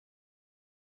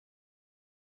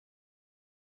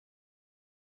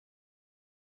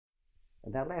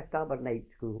And I left Aberdeen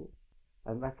School,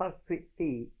 and my first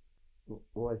fee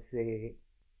was to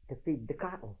feed the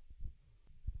cattle.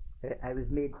 I was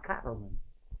made cattleman.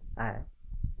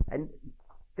 And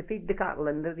to feed the cattle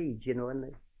in the reeds, you know,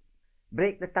 and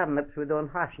break the turnips with on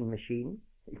hashing machine,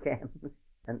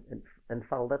 and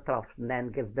fill the troughs, and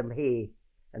then give them hay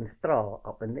and straw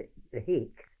up in the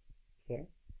hake. Yeah,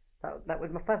 that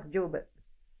was my first job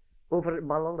over at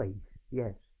Mullachy.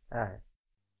 Yes.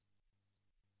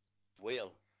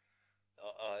 Well,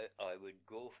 I would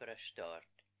go for a start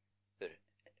for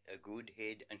a good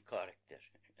head and character,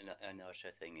 and that's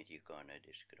a thing that you can't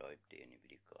describe to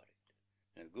anybody,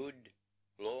 character. A good,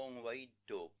 long, wide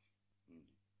top,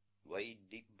 wide,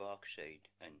 deep backside,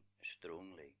 and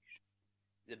strong legs.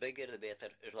 The bigger the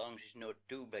better, as long as it's not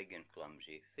too big and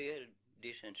clumsy. Fair,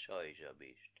 decent size, a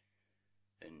beast.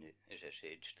 And as I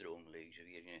said, strong legs. If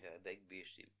you're going to have a big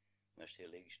beast, you must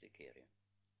have legs to carry him.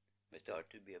 But that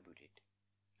would be about it.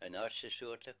 And that's the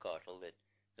sort of cattle that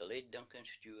the late Duncan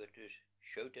Stewart was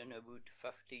shouting about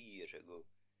 50 years ago,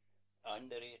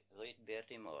 under late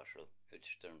Bertie Marshall at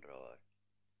Stranraer.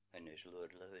 And as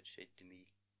Lord Love had said to me,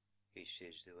 he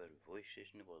says there were voices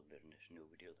in the wilderness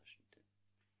nobody listened to.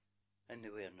 And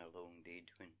they weren't long dead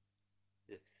when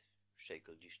the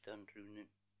cycle just turned round,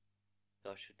 and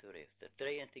that's what they're after.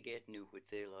 Trying to get new what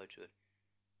they lads were,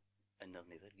 and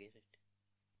they'll never get it.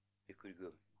 They could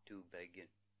go too big and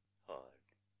hard.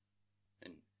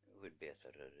 And it would be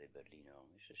better a Ribberlina on,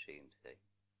 it's the same thing.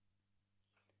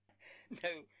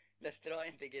 Now, they're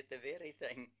trying to get the very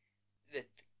thing that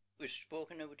was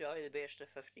spoken about the best of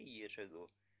 50 years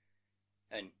ago.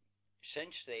 And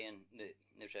since then,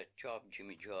 there's a chap,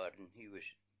 Jimmy Jordan, he was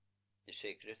the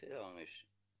secretary on his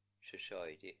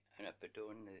society, and I put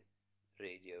on the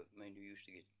radio, mind we used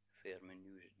to get Fairman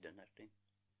News at dinner time,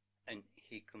 and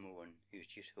he come on, he was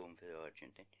just home for the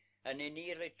Argentine, and he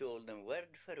nearly told them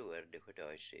word for word what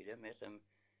I said. I met him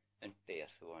in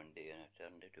Perth one day, and I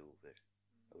turned it over.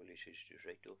 All he says was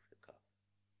right off the cuff.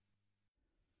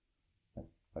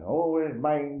 I always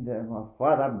mind my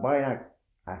father buying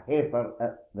a heifer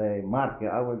at the market.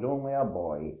 I was only a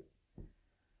boy,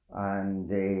 and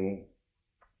the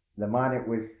man that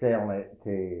was selling it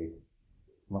to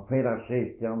my father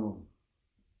says to him,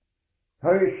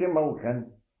 "How's she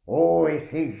milking?" "Oh," he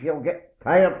says, "you'll get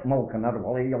tired milking her,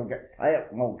 Willie, you'll get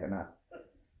tired milking her."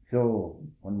 So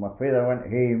when my father went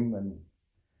home and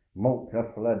milked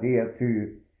her for a day or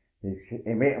two,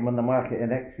 he met him on the market the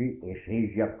next week. He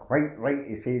says, "You're quite right,"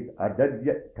 he says, "I did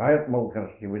get tired milk her,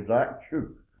 she was that chook."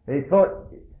 He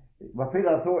thought, my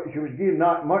father thought she was giving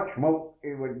that much milk,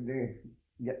 he would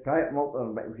get tired milk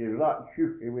her, but if she was that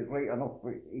chook, he was right enough,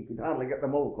 he could hardly get the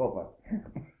milk off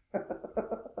her.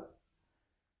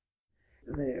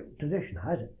 The tradition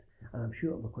has it, and I'm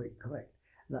sure it'll be quite correct,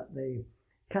 that the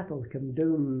cattle come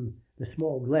down the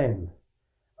small glen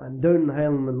and down the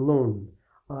Highland and Lone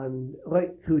and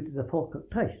right through to the Falkirk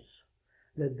Trysts.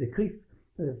 The Crieff,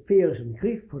 the fairs in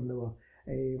Crieff when they were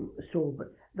sold,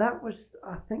 but that was,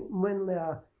 I think, mainly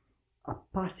a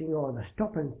passing on, a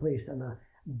stopping place and a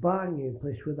bargaining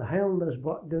place where the Highlanders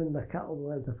brought down the cattle the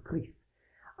length of Crieff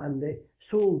and they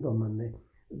sold them, and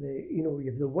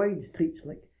you have the wide streets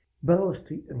like Bill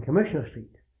Street and Commissioner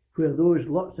Street, where those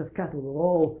lots of cattle were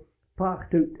all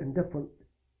parked out in different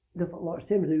lots,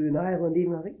 same as they do in Ireland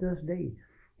even I think to this day.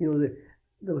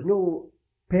 There was no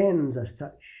pens as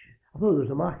such, although there was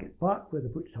a market park where they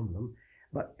put some of them,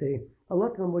 but a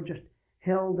lot of them were just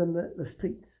held in the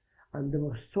streets, and they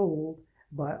were sold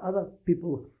by other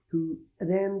people who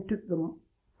then took them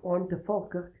on to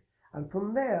Falkirk, and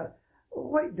from there,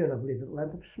 right down, I believe, at the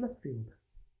length of Smithfield.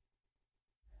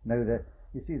 Now,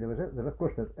 you see, of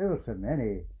course, there's ever so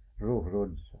many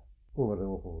roads over the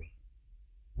Ochils.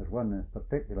 There's one in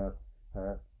particular,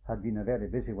 had been a very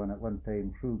busy one at one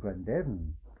time through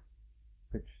Glendevon,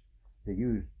 which they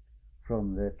used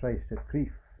from the Tryst at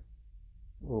Crieff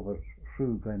over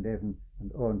through Glendevon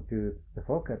and on to the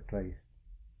Falkirk Tryst,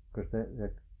 because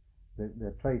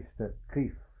the Tryst at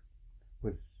Crieff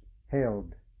was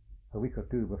held a week or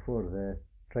two before the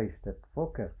Tryst at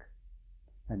Falkirk.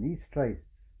 And these Trysts,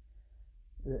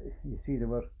 you see,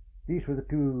 these were the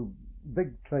two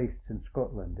big Trysts in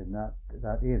Scotland, in that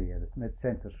area, the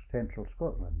mid-central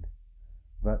Scotland.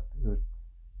 But there was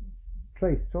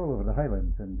Trysts all over the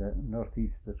Highlands and the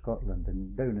northeast of Scotland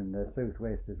and down in the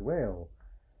southwest as well.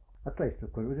 A Tryst,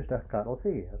 of course, was just a cattle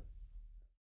fair.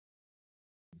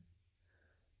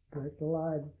 But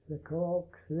lads, the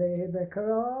clocks they be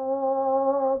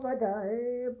crocodile,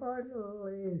 but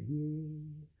leave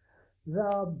ye.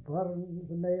 The burns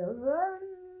may run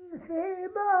sae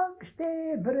amongst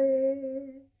the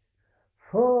braes,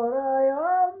 for I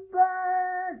am back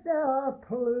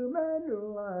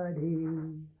laddie,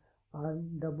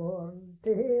 and the born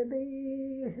to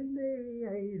the